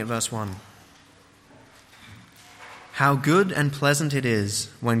Verse 1. How good and pleasant it is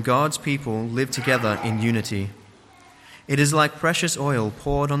when God's people live together in unity. It is like precious oil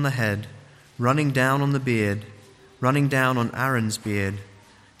poured on the head, running down on the beard, running down on Aaron's beard,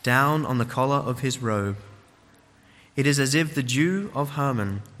 down on the collar of his robe. It is as if the dew of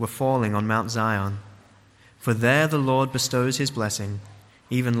Hermon were falling on Mount Zion, for there the Lord bestows his blessing,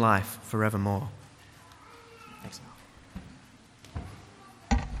 even life forevermore. Thanks.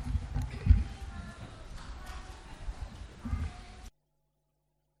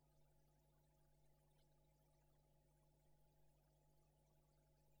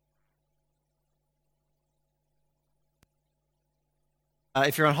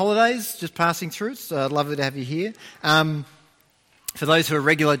 If you're on holidays, just passing through, it's lovely to have you here. For those who are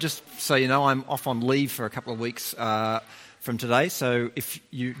regular, just so you know, I'm off on leave for a couple of weeks from today. So if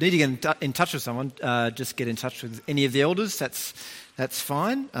you need to get in touch with someone, just get in touch with any of the elders. That's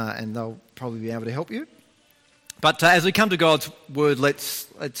fine, and they'll probably be able to help you. But as we come to God's Word, let's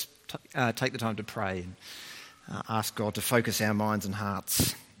take the time to pray and ask God to focus our minds and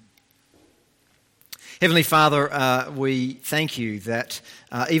hearts. Heavenly Father, we thank you that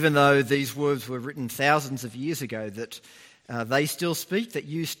even though these words were written thousands of years ago, that they still speak, that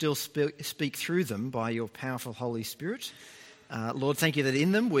you still speak through them by your powerful Holy Spirit. Lord, thank you that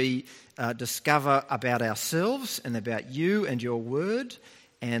in them we discover about ourselves and about you and your word.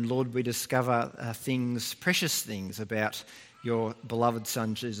 And Lord, we discover precious things about your beloved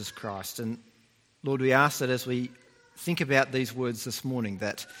Son, Jesus Christ. And Lord, we ask that as we think about these words this morning,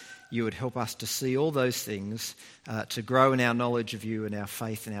 that you would help us to see all those things, to grow in our knowledge of you and our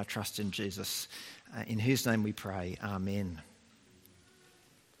faith and our trust in Jesus. In whose name we pray. Amen.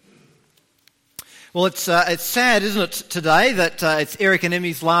 Well, it's sad, isn't it, today that it's Eric and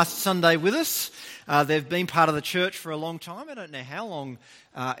Emmy's last Sunday with us. They've been part of the church for a long time. I don't know how long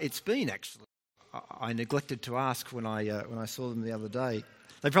it's been, actually. I neglected to ask when I saw them the other day.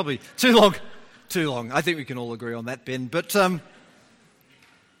 They probably too long. I think we can all agree on that, Ben. But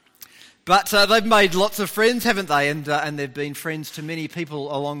they've made lots of friends, haven't they? And they've been friends to many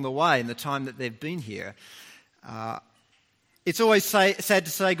people along the way in the time that they've been here. It's always sad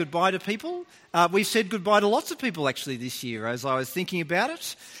to say goodbye to people. We've said goodbye to lots of people actually this year, as I was thinking about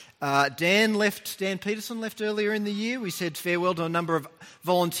it. Dan Peterson left earlier in the year. We said farewell to a number of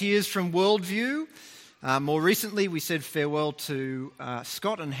volunteers from Worldview. More recently, we said farewell to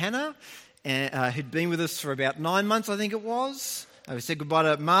Scott and Hannah, who'd been with us for about 9 months, I think it was. We said goodbye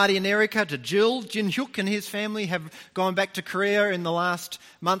to Marty and Erica, to Jill. Jin Hyuk and his family have gone back to Korea in the last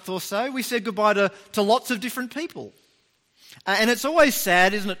month or so. We said goodbye to lots of different people. And it's always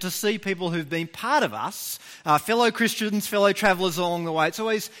sad, isn't it, to see people who've been part of us, fellow Christians, fellow travellers along the way. It's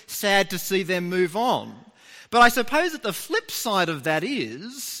always sad to see them move on. But I suppose that the flip side of that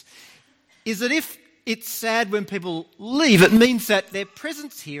is that if it's sad when people leave, it means that their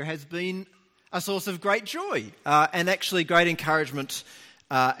presence here has been a source of great joy and actually great encouragement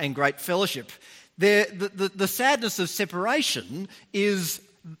and great fellowship. The sadness of separation is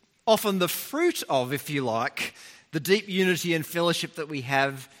often the fruit of, if you like, the deep unity and fellowship that we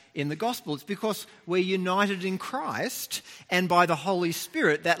have in the gospel. It's because we're united in Christ, and by the Holy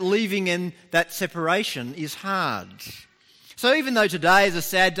Spirit, that leaving and that separation is hard. So even though today is a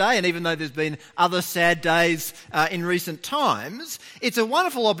sad day, and even though there's been other sad days in recent times, it's a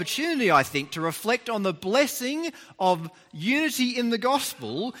wonderful opportunity, I think, to reflect on the blessing of unity in the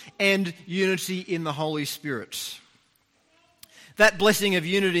gospel and unity in the Holy Spirit. That blessing of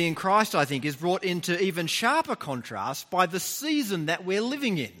unity in Christ, I think, is brought into even sharper contrast by the season that we're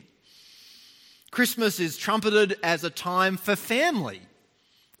living in. Christmas is trumpeted as a time for family.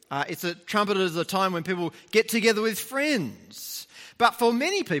 It's trumpeted as a time when people get together with friends. But for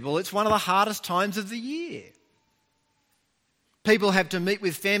many people, it's one of the hardest times of the year. People have to meet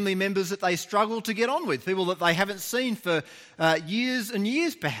with family members that they struggle to get on with, people that they haven't seen for years and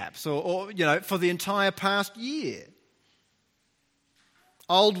years perhaps, or for the entire past year.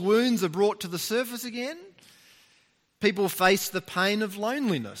 Old wounds are brought to the surface again. People face the pain of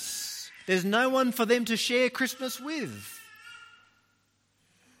loneliness. There's no one for them to share Christmas with.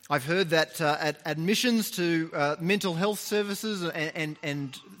 I've heard that admissions to mental health services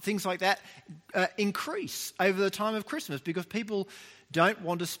and things like that increase over the time of Christmas because people don't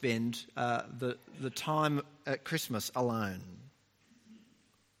want to spend the time at Christmas alone.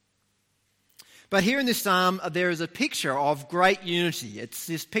 But here in this psalm, there is a picture of great unity. It's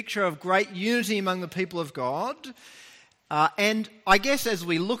this picture of great unity among the people of God. And I guess as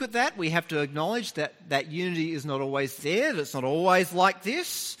we look at that, we have to acknowledge that unity is not always there, that it's not always like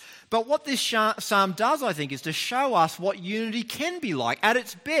this. But what this psalm does, I think, is to show us what unity can be like. At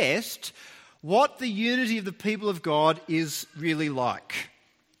its best, what the unity of the people of God is really like.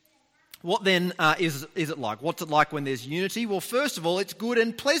 What then is it like? What's it like when there's unity? Well, first of all, it's good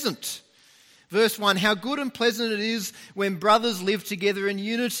and pleasant. Verse 1, how good and pleasant it is when brothers live together in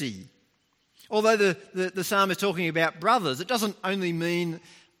unity. Although the psalm is talking about brothers, it doesn't only mean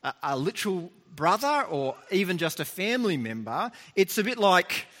a literal brother or even just a family member. It's a bit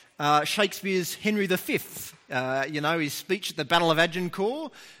like Shakespeare's Henry V. His speech at the Battle of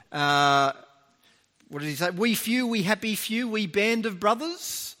Agincourt. What did he say? We few, we happy few, we band of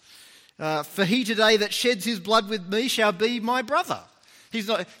brothers. For he today that sheds his blood with me shall be my brother. He's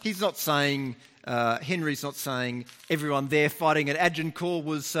not saying, Henry's not saying everyone there fighting at Agincourt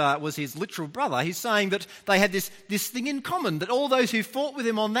was his literal brother. He's saying that they had this thing in common, that all those who fought with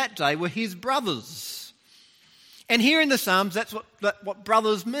him on that day were his brothers. And here in the Psalms, that's what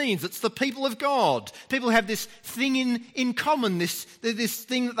brothers means. It's the people of God. People have this thing in common, this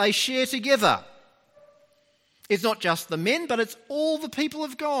thing that they share together. It's not just the men, but it's all the people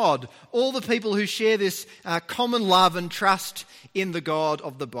of God, all the people who share this common love and trust in the God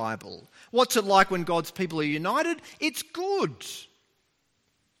of the Bible. What's it like when God's people are united? It's good.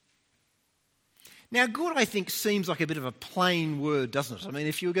 Now, good, I think, seems like a bit of a plain word, doesn't it? I mean,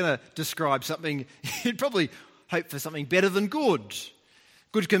 if you were going to describe something, you'd probably hope for something better than good.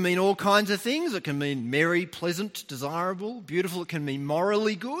 Good can mean all kinds of things. It can mean merry, pleasant, desirable, beautiful. It can mean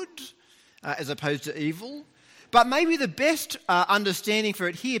morally good as opposed to evil. But maybe the best understanding for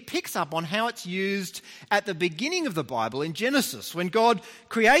it here picks up on how it's used at the beginning of the Bible in Genesis. When God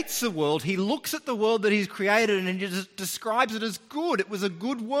creates the world, he looks at the world that he's created and he just describes it as good. It was a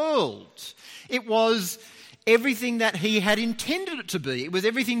good world. It was everything that he had intended it to be. It was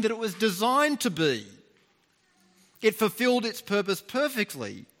everything that it was designed to be. It fulfilled its purpose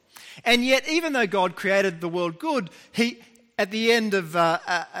perfectly. And yet, even though God created the world good, at the end of,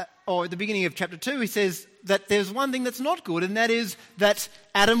 or at the beginning of chapter 2, he says that there's one thing that's not good, and that is that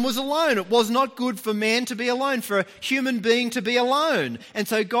Adam was alone. It was not good for man to be alone, for a human being to be alone. And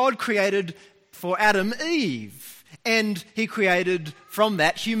so God created for Adam Eve, and he created from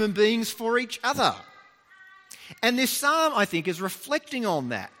that human beings for each other. And this psalm, I think, is reflecting on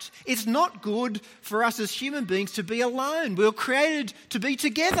that. It's not good for us as human beings to be alone. We were created to be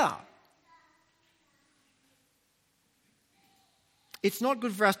together. It's not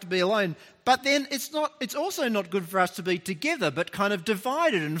good for us to be alone, but then it's also not good for us to be together, but kind of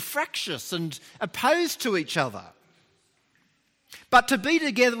divided and fractious and opposed to each other. But to be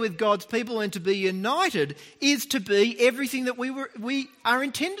together with God's people and to be united is to be everything that we are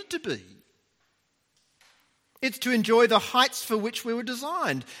intended to be. It's to enjoy the heights for which we were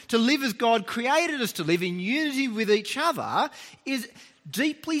designed. To live as God created us to live in unity with each other is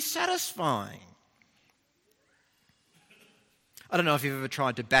deeply satisfying. I don't know if you've ever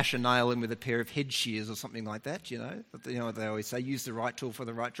tried to bash a nail in with a pair of head shears or something like that, you know what they always say, use the right tool for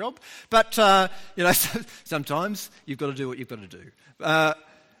the right job. But, sometimes you've got to do what you've got to do.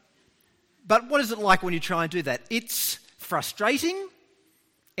 But what is it like when you try and do that? It's frustrating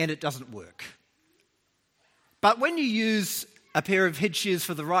and it doesn't work. But when you use a pair of head shears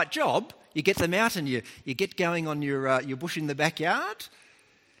for the right job, you get them out and you get going on your bush in the backyard.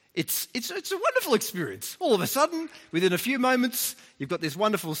 It's a wonderful experience. All of a sudden, within a few moments, you've got this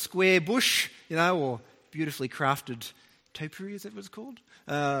wonderful square bush, or beautifully crafted topiary, is that what it's called?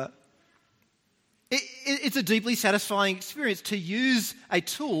 It's a deeply satisfying experience to use a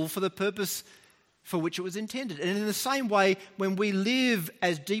tool for the purpose for which it was intended. And in the same way, when we live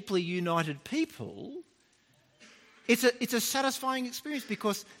as deeply united people, it's a satisfying experience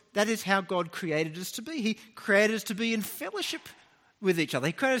because that is how God created us to be. He created us to be in fellowship with each other.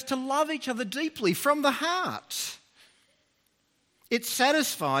 He created us to love each other deeply from the heart. It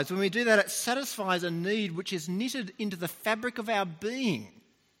satisfies, when we do that, it satisfies a need which is knitted into the fabric of our being.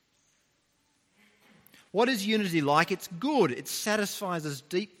 What is unity like? It's good. It satisfies us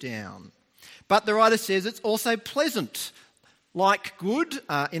deep down. But the writer says it's also pleasant. Like good,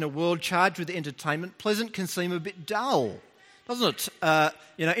 in a world charged with entertainment, pleasant can seem a bit dull, doesn't it?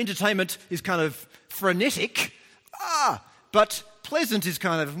 Entertainment is kind of frenetic, but pleasant is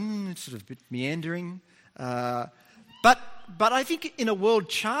kind of sort of a bit meandering. But I think in a world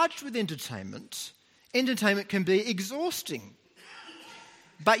charged with entertainment can be exhausting.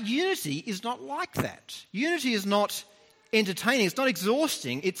 But unity is not like that. Unity is not entertaining, it's not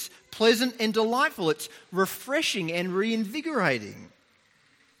exhausting, it's pleasant and delightful, it's refreshing and reinvigorating.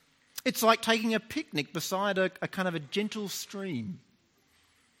 It's like taking a picnic beside a kind of a gentle stream.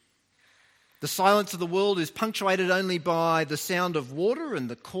 The silence of the world is punctuated only by the sound of water and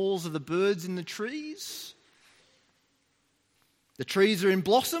the calls of the birds in the trees. The trees are in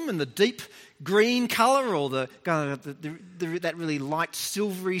blossom, and the deep green colour, or that really light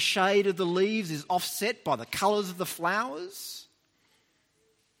silvery shade of the leaves, is offset by the colours of the flowers.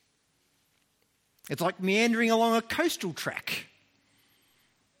 It's like meandering along a coastal track,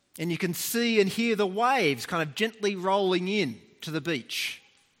 and you can see and hear the waves kind of gently rolling in to the beach.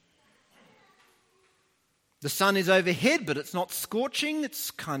 The sun is overhead, but it's not scorching. It's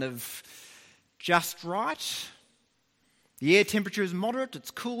kind of just right. The air temperature is moderate.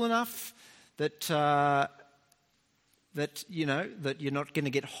 It's cool enough that you're not going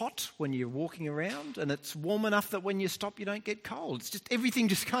to get hot when you're walking around, and it's warm enough that when you stop, you don't get cold. It's just everything.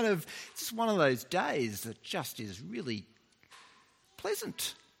 It's just one of those days that just is really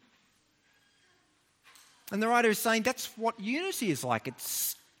pleasant. And the writer is saying that's what unity is like.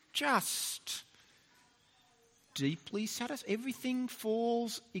 It's just deeply satisfying. Everything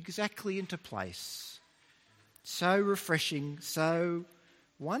falls exactly into place. So refreshing, so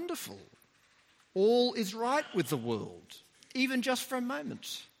wonderful. All is right with the world, even just for a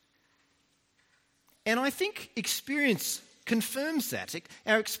moment. And I think experience confirms that.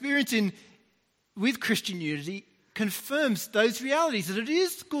 Our experience with Christian unity confirms those realities, that it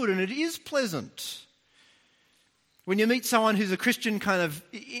is good and it is pleasant. When you meet someone who's a Christian kind of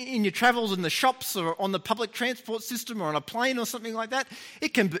in your travels in the shops or on the public transport system or on a plane or something like that,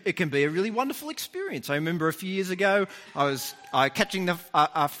 it can be a really wonderful experience. I remember a few years ago I was catching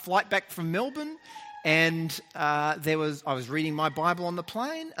a flight back from Melbourne, and I was reading my Bible on the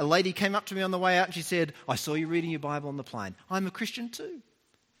plane. A lady came up to me on the way out and she said, "I saw you reading your Bible on the plane. I'm a Christian too."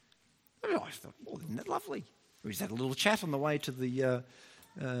 I thought, "Oh, isn't that lovely?" We just had a little chat on the way to the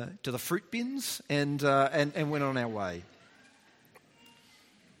fruit bins and went on our way.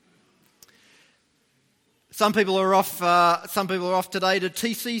 Some people are off today to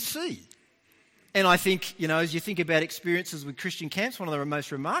TCC, and I think as you think about experiences with Christian camps, one of the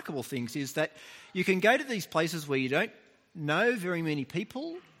most remarkable things is that you can go to these places where you don't know very many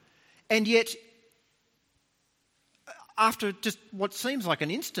people, and yet after just what seems like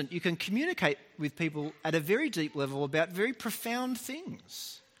an instant, you can communicate with people at a very deep level about very profound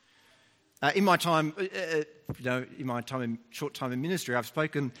things. In my time, short time in ministry, I've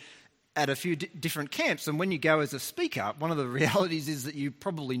spoken at a few different camps, and when you go as a speaker, one of the realities is that you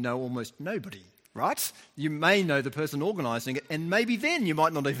probably know almost nobody, right? You may know the person organising it, and maybe then you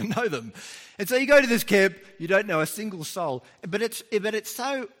might not even know them. And so you go to this camp, you don't know a single soul, but it's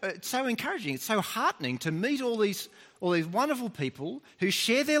so encouraging, it's so heartening to meet all these wonderful people who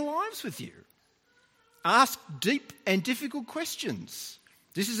share their lives with you. Ask deep and difficult questions.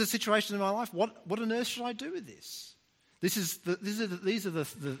 This is a situation in my life. What on earth should I do with this? This is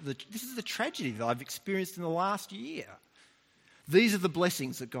the tragedy that I've experienced in the last year. These are the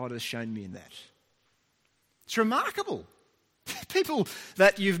blessings that God has shown me in that. It's remarkable. People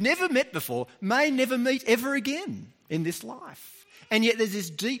that you've never met before may never meet ever again in this life. And yet there's this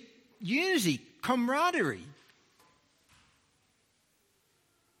deep unity, camaraderie.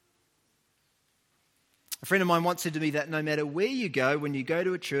 A friend of mine once said to me that no matter where you go, when you go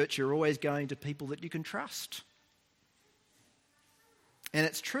to a church, you're always going to people that you can trust. And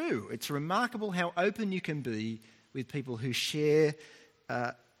it's true. It's remarkable how open you can be with people who share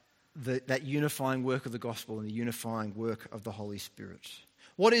that unifying work of the gospel and the unifying work of the Holy Spirit.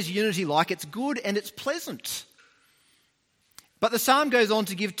 What is unity like? It's good and it's pleasant. But the psalm goes on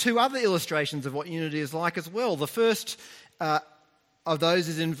to give two other illustrations of what unity is like as well. The first of those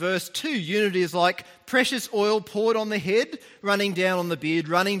is in verse 2. Unity is like precious oil poured on the head, running down on the beard,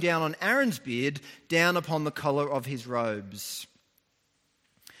 running down on Aaron's beard, down upon the collar of his robes.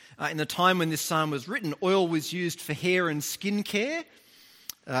 In the time when this psalm was written, oil was used for hair and skin care,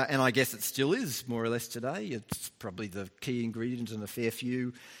 and I guess it still is, more or less today. It's probably the key ingredient in a fair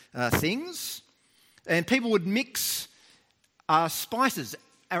few things. And people would mix spices,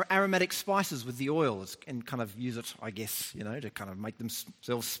 aromatic spices with the oil and kind of use it, I guess, to kind of make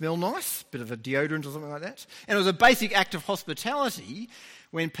themselves smell nice, bit of a deodorant or something like that. And it was a basic act of hospitality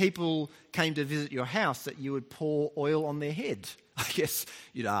when people came to visit your house that you would pour oil on their head. I guess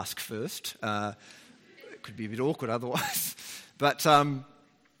you'd ask first. It could be a bit awkward otherwise. But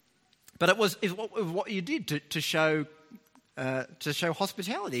it was what you did to show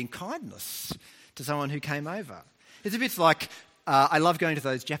hospitality and kindness to someone who came over. It's a bit like I love going to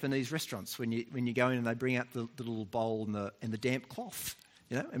those Japanese restaurants when you go in and they bring out the little bowl and the damp cloth,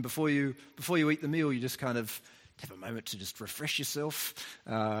 and before you eat the meal, you just kind of have a moment to just refresh yourself,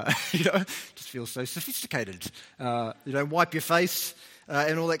 just feel so sophisticated. Wipe your face,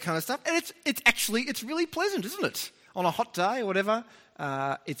 and all that kind of stuff. And it's really pleasant, isn't it? On a hot day or whatever,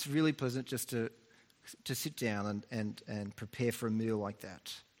 it's really pleasant just to sit down and prepare for a meal like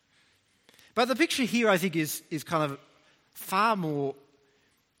that. But the picture here, I think, is kind of far more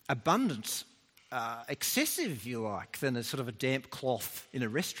abundant, excessive, if you like, than a sort of a damp cloth in a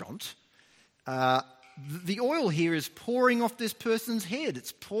restaurant. The oil here is pouring off this person's head.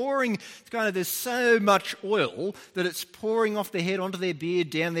 There's so much oil that it's pouring off their head onto their beard,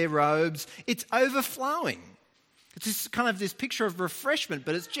 down their robes. It's overflowing. It's this picture of refreshment,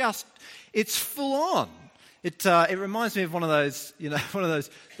 but it's full on. It reminds me of one of those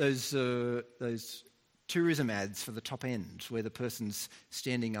tourism ads for the Top End, where the person's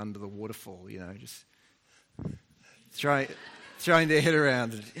standing under the waterfall, just throwing their head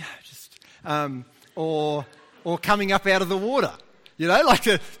around, or coming up out of the water, like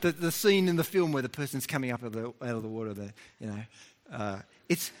the scene in the film where the person's coming up out of the water.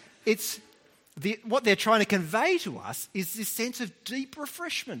 What they're trying to convey to us is this sense of deep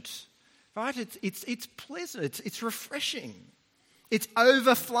refreshment, right? It's pleasant, it's refreshing, it's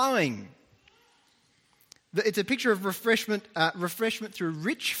overflowing. It's a picture of refreshment through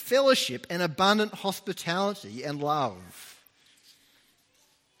rich fellowship and abundant hospitality and love.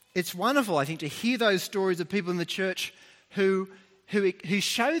 It's wonderful, I think, to hear those stories of people in the church who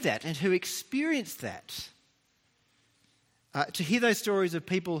show that and who experience that. To hear those stories of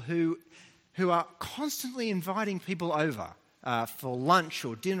people who are constantly inviting people over for lunch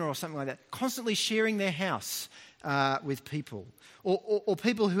or dinner or something like that, constantly sharing their house with people, or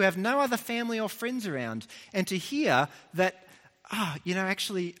people who have no other family or friends around, and to hear that,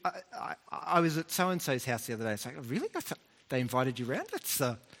 actually, I was at so-and-so's house the other day. It's like, really? I thought they invited you around?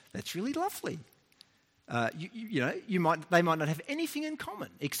 That's really lovely. They might not have anything in common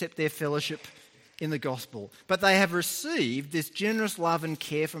except their fellowship in the gospel, but they have received this generous love and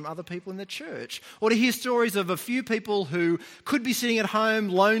care from other people in the church. Or to hear stories of a few people who could be sitting at home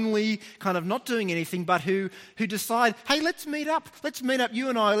lonely, kind of not doing anything, but who decide, hey, let's meet up, you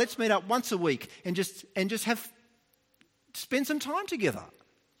and I, let's meet up once a week and just spend some time together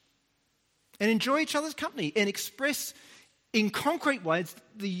and enjoy each other's company and express in concrete ways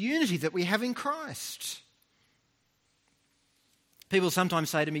the unity that we have in Christ. People sometimes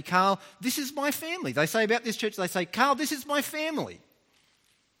say to me, Carl, this is my family. They say about this church, they say, Carl, this is my family.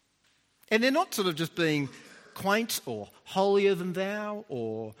 And they're not sort of just being quaint or holier than thou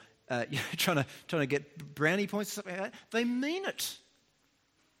or trying to get brownie points or something like that. They mean it.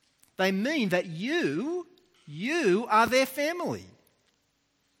 They mean that you are their family.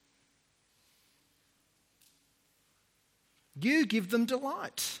 You give them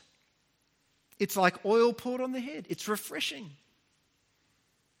delight. It's like oil poured on the head. It's refreshing.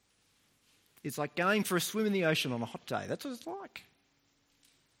 It's like going for a swim in the ocean on a hot day. That's what it's like.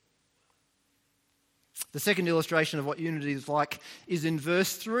 The second illustration of what unity is like is in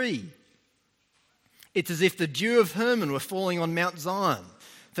verse 3. It's as if the dew of Hermon were falling on Mount Zion,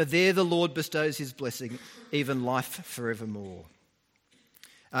 for there the Lord bestows his blessing, even life forevermore.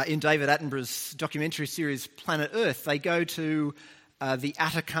 In David Attenborough's documentary series Planet Earth, they go to the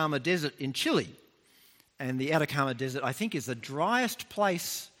Atacama Desert in Chile. And the Atacama Desert, I think, is the driest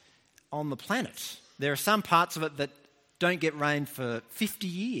place on the planet. There are some parts of it that don't get rain for 50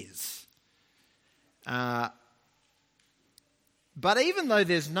 years. But even though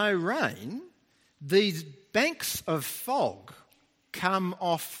there's no rain, these banks of fog come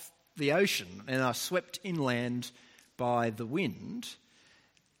off the ocean and are swept inland by the wind.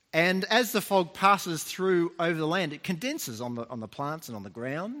 And as the fog passes through over the land, it condenses on the plants and on the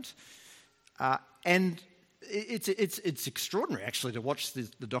ground. And it's extraordinary, actually, to watch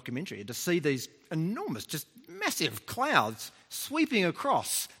the documentary and to see these enormous, just massive clouds sweeping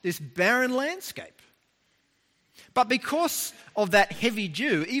across this barren landscape. But because of that heavy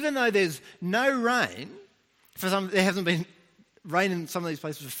dew, even though there's no rain, there hasn't been rain in some of these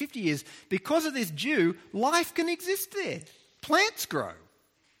places for 50 years, because of this dew, life can exist there. Plants grow.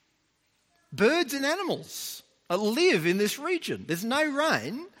 Birds and animals live in this region. There's no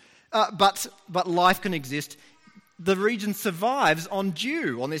rain, but life can exist. The region survives on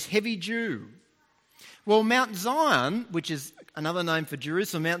dew, on this heavy dew. Well, Mount Zion, which is another name for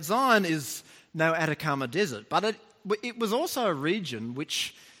Jerusalem, Mount Zion is no Atacama Desert, but it was also a region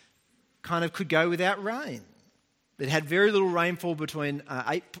which kind of could go without rain. It had very little rainfall between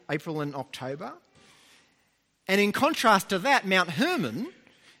April and October. And in contrast to that, Mount Hermon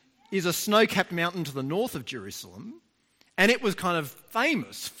is a snow-capped mountain to the north of Jerusalem, and it was kind of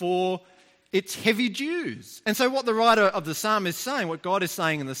famous for its heavy dews. And so what the writer of the psalm is saying, what God is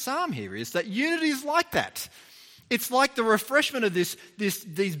saying in the psalm here, is that unity is like that. It's like the refreshment of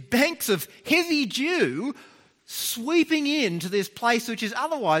these banks of heavy dew sweeping into this place which is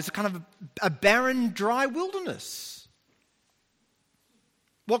otherwise a kind of a barren, dry wilderness.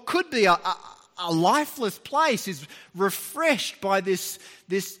 What could be a lifeless place is refreshed by this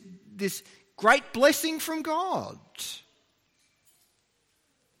great blessing from God.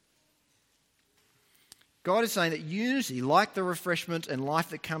 God is saying that unity, like the refreshment and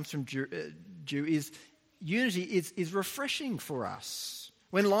life that comes from unity is refreshing for us.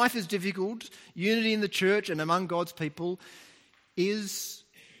 When life is difficult, unity in the church and among God's people is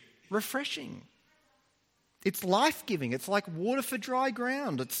refreshing. It's life-giving. It's like water for dry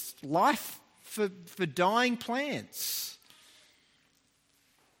ground. It's life for dying plants.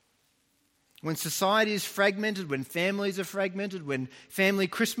 When society is fragmented, when families are fragmented, when family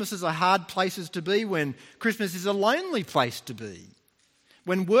Christmases are hard places to be, when Christmas is a lonely place to be,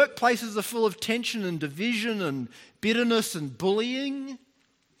 when workplaces are full of tension and division and bitterness and bullying,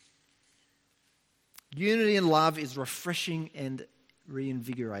 unity and love is refreshing and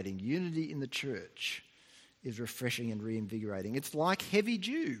reinvigorating. Unity in the church is refreshing and reinvigorating. It's like heavy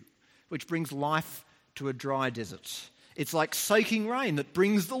dew, which brings life to a dry desert. It's like soaking rain that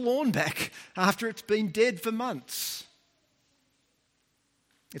brings the lawn back after it's been dead for months.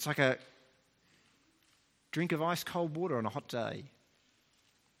 It's like a drink of ice cold water on a hot day.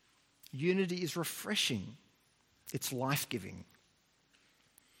 Unity is refreshing. It's life-giving.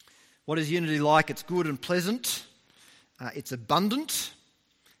 What is unity like? It's good and pleasant. It's abundant,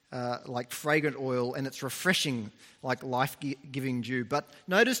 like fragrant oil, and it's refreshing, like life-giving dew. But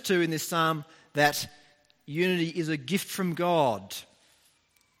notice too in this psalm that unity is a gift from God.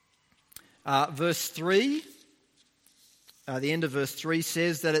 Verse 3, the end of verse 3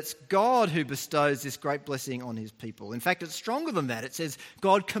 says that it's God who bestows this great blessing on his people. In fact, it's stronger than that. It says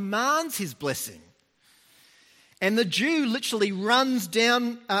God commands his blessing. And the dew literally runs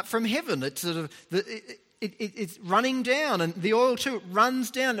down from heaven. It's sort of it's running down, and the oil too, it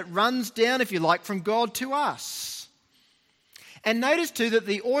runs down. It runs down, if you like, from God to us. And notice too that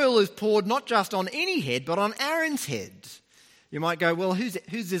the oil is poured not just on any head, but on Aaron's head. You might go, well, who's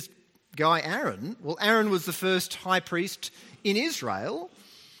this guy Aaron? Well, Aaron was the first high priest in Israel,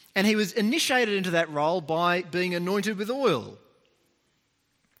 and he was initiated into that role by being anointed with oil.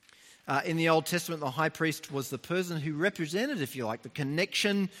 In the Old Testament, the high priest was the person who represented, if you like, the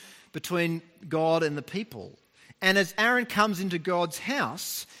connection between God and the people. And as Aaron comes into God's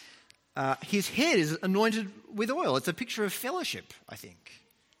house, his head is anointed with oil. It's a picture of fellowship, I think.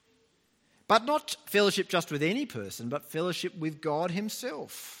 But not fellowship just with any person, but fellowship with God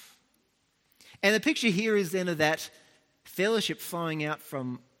himself. And the picture here is then of that fellowship flowing out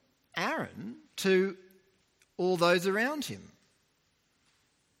from Aaron to all those around him.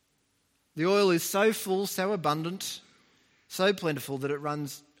 The oil is so full, so abundant, so plentiful that it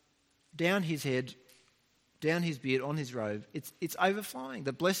runs down his head, down his beard, on his robe. It's overflowing.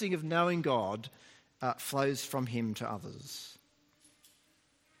 The blessing of knowing God flows from him to others.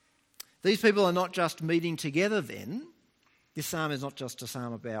 These people are not just meeting together then. This psalm is not just a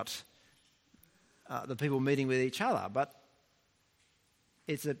psalm about the people meeting with each other, but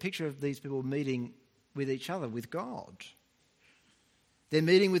it's a picture of these people meeting with each other, with God. They're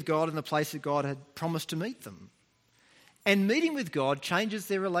meeting with God in the place that God had promised to meet them. And meeting with God changes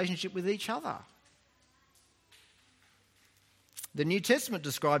their relationship with each other. The New Testament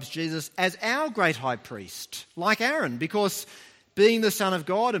describes Jesus as our great high priest, like Aaron, because being the Son of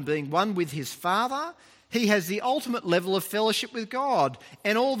God and being one with his Father, he has the ultimate level of fellowship with God.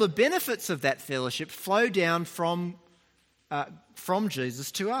 And all the benefits of that fellowship flow down from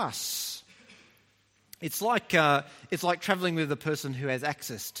Jesus to us. It's like travelling with a person who has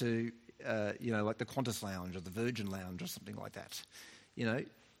access to, like the Qantas Lounge or the Virgin Lounge or something like that.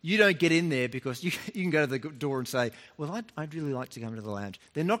 You don't get in there because you can go to the door and say, well, I'd really like to come into the lounge.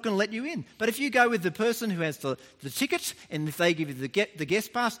 They're not going to let you in. But if you go with the person who has the ticket, and if they give you the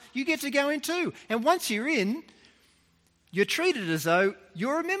guest pass, you get to go in too. And once you're in, you're treated as though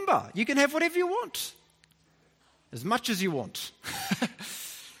you're a member. You can have whatever you want, as much as you want.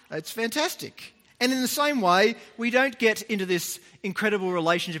 It's fantastic. And in the same way, we don't get into this incredible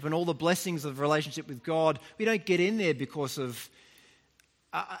relationship and all the blessings of relationship with God. We don't get in there because of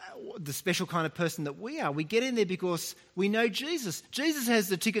the special kind of person that we are. We get in there because we know Jesus. Jesus has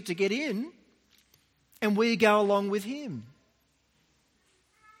the ticket to get in, and we go along with him.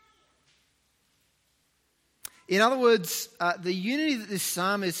 In other words, the unity that this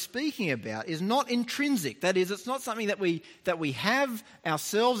psalm is speaking about is not intrinsic. That is, it's not something that we have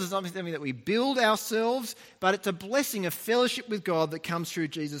ourselves, it's not something that we build ourselves, but it's a blessing of fellowship with God that comes through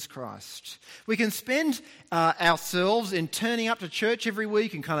Jesus Christ. We can spend ourselves in turning up to church every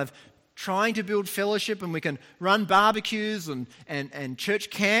week and kind of trying to build fellowship, and we can run barbecues and church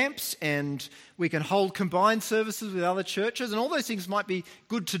camps, and we can hold combined services with other churches, and all those things might be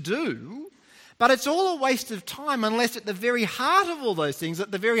good to do. But it's all a waste of time unless at the very heart of all those things,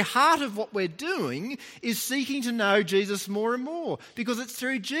 at the very heart of what we're doing, is seeking to know Jesus more and more. Because it's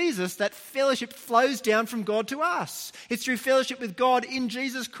through Jesus that fellowship flows down from God to us. It's through fellowship with God in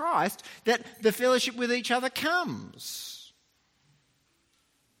Jesus Christ that the fellowship with each other comes.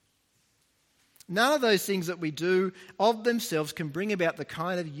 None of those things that we do of themselves can bring about the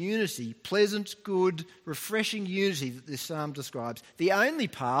kind of unity, pleasant, good, refreshing unity that this psalm describes. The only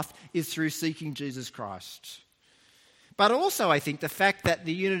path is through seeking Jesus Christ. But also, I think, the fact that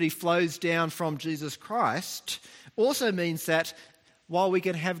the unity flows down from Jesus Christ also means that while we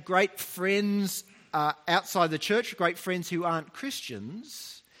can have great friends outside the church, great friends who aren't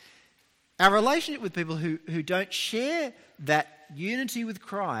Christians, our relationship with people who don't share that unity with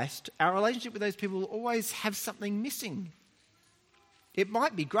Christ, our relationship with those people will always have something missing. It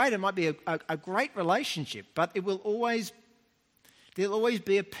might be great, it might be a great relationship, but there'll always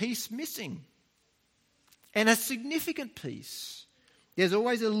be a piece missing. And a significant piece. There's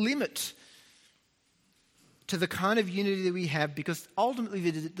always a limit to the kind of unity that we have, because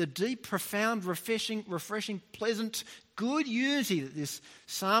ultimately the deep, profound, refreshing, pleasant, good unity that this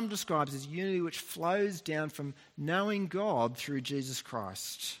psalm describes is unity which flows down from knowing God through Jesus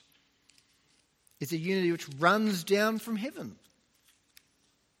Christ. It's a unity which runs down from heaven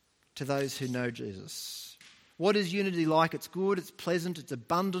to those who know Jesus. What is unity like? It's good, it's pleasant, it's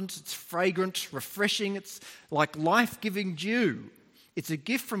abundant, it's fragrant, refreshing, it's like life-giving dew. It's a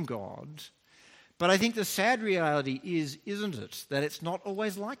gift from God. But I think the sad reality is, isn't it, that it's not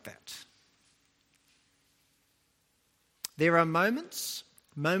always like that. There are moments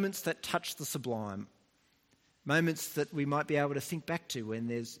that touch the sublime, moments that we might be able to think back to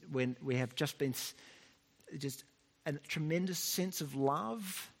when we have just been just a tremendous sense of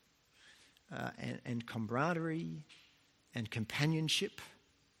love and camaraderie and companionship.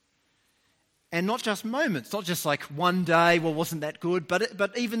 And not just moments, not just like one day, well, wasn't that good,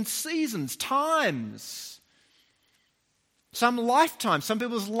 but even seasons, times. Some lifetimes, some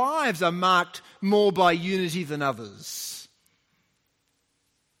people's lives are marked more by unity than others.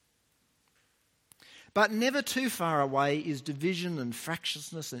 But never too far away is division and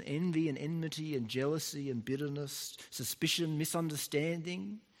fractiousness and envy and enmity and jealousy and bitterness, suspicion,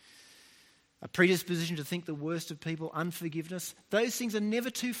 misunderstanding, a predisposition to think the worst of people, unforgiveness. Those things are never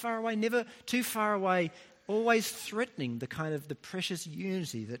too far away, always threatening the kind of the precious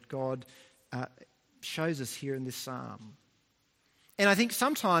unity that God shows us here in this psalm. And I think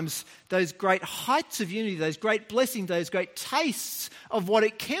sometimes those great heights of unity, those great blessings, those great tastes of what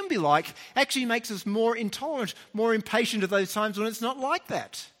it can be like actually makes us more intolerant, more impatient of those times when it's not like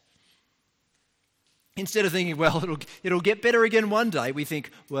that. Instead of thinking, well, it'll get better again one day, we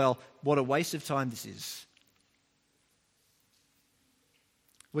think, well, what a waste of time this is.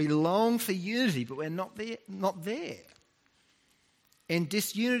 We long for unity, but we're not there. And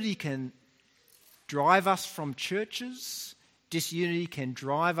disunity can drive us from churches. Disunity can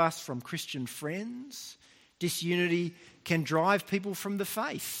drive us from Christian friends. Disunity can drive people from the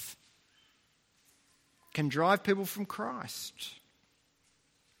faith. Can drive people from Christ.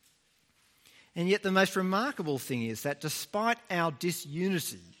 And yet the most remarkable thing is that despite our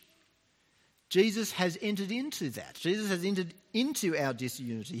disunity, Jesus has entered into that. Jesus has entered into our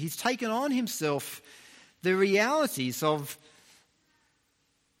disunity. He's taken on himself the realities of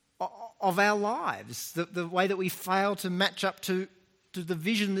our lives, the way that we fail to match up to the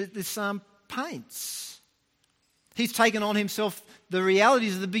vision that this psalm paints. He's taken on himself the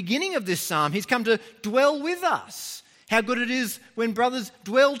realities of the beginning of this psalm. He's come to dwell with us. How good it is when brothers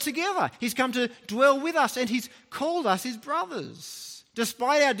dwell together. He's come to dwell with us, and he's called us his brothers.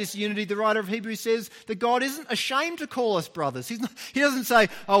 Despite our disunity, the writer of Hebrews says that God isn't ashamed to call us brothers. He doesn't say,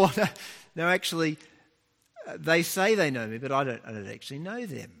 oh, no, actually, they say they know me, but I don't actually know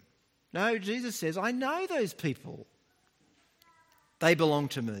them. No, Jesus says, I know those people. They belong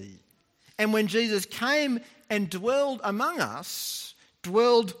to me. And when Jesus came and dwelled among us,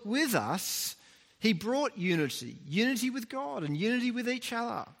 dwelled with us, he brought unity with God and unity with each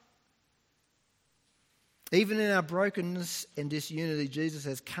other. Even in our brokenness and disunity, Jesus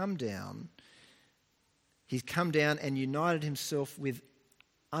has come down. He's come down and united himself with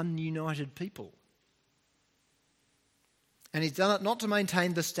ununited people. And he's done it not to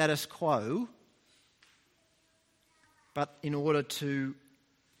maintain the status quo, but in order to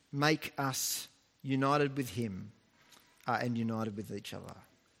make us united with him and united with each other.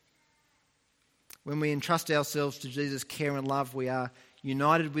 When we entrust ourselves to Jesus' care and love, we are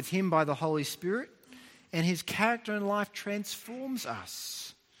united with him by the Holy Spirit, and his character and life transforms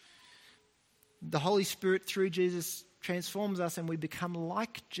us. The Holy Spirit, through Jesus, transforms us, and we become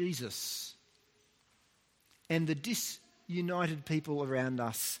like Jesus. And the disunited people around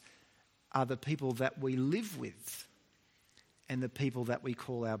us are the people that we live with and the people that we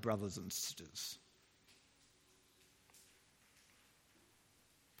call our brothers and sisters.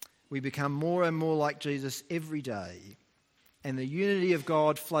 We become more and more like Jesus every day, and the unity of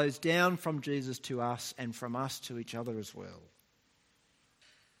God flows down from Jesus to us and from us to each other as well.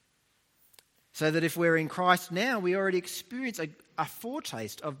 So that if we're in Christ now, we already experience a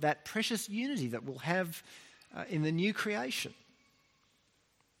foretaste of that precious unity that we'll have in the new creation.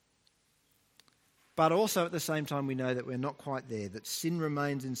 But also at the same time, we know that we're not quite there, that sin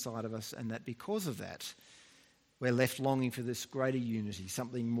remains inside of us, and that because of that, we're left longing for this greater unity,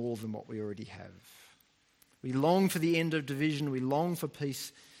 something more than what we already have. We long for the end of division. We long for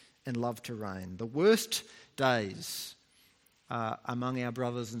peace and love to reign. The worst days among our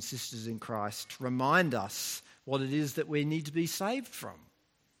brothers and sisters in Christ remind us what it is that we need to be saved from: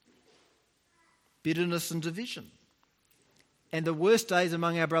 bitterness and division. And the worst days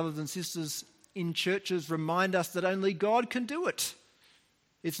among our brothers and sisters in churches remind us that only God can do it.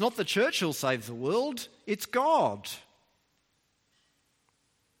 It's not the church who'll save the world, it's God.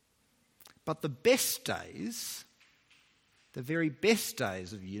 But the best days, the very best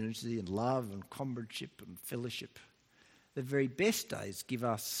days of unity and love and comradeship and fellowship, the very best days give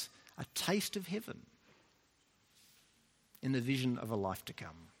us a taste of heaven in the vision of a life to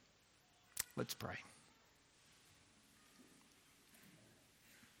come. Let's pray.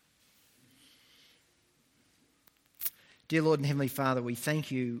 Dear Lord and Heavenly Father, we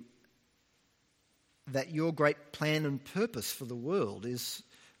thank you that your great plan and purpose for the world is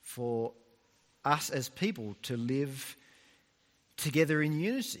for us as people to live together in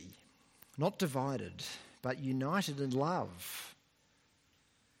unity, not divided, but united in love,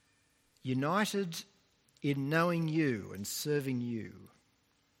 united in knowing you and serving you,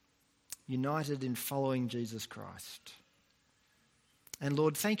 united in following Jesus Christ. And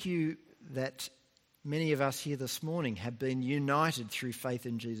Lord, thank you that many of us here this morning have been united through faith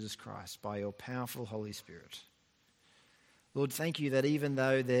in Jesus Christ by your powerful Holy Spirit. Lord, thank you that even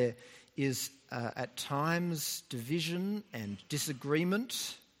though there is at times division and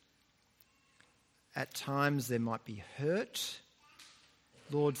disagreement, at times there might be hurt,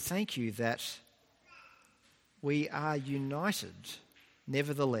 Lord, thank you that we are united,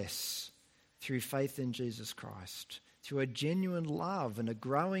 nevertheless, through faith in Jesus Christ, through a genuine love and a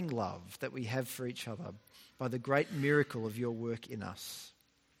growing love that we have for each other by the great miracle of your work in us.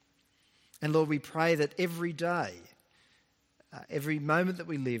 And Lord, we pray that every day, every moment that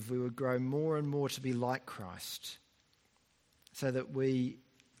we live, we would grow more and more to be like Christ, so that we,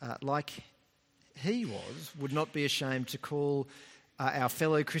 like he was, would not be ashamed to call our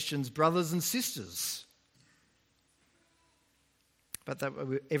fellow Christians brothers and sisters, but that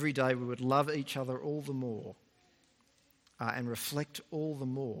every day we would love each other all the more and reflect all the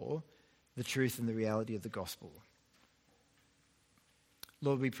more the truth and the reality of the gospel.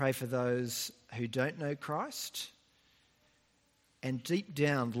 Lord, we pray for those who don't know Christ and deep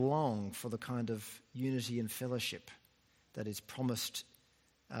down long for the kind of unity and fellowship that is promised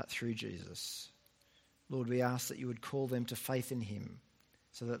through Jesus. Lord, we ask that you would call them to faith in him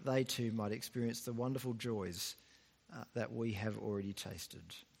so that they too might experience the wonderful joys that we have already tasted.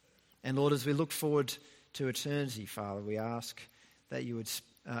 And Lord, as we look forward to eternity, Father, we ask that you would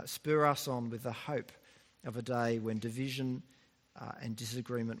spur us on with the hope of a day when division and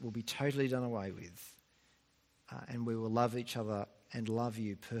disagreement will be totally done away with, and we will love each other and love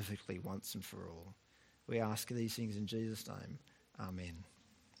you perfectly once and for all. We ask these things in Jesus' name. Amen.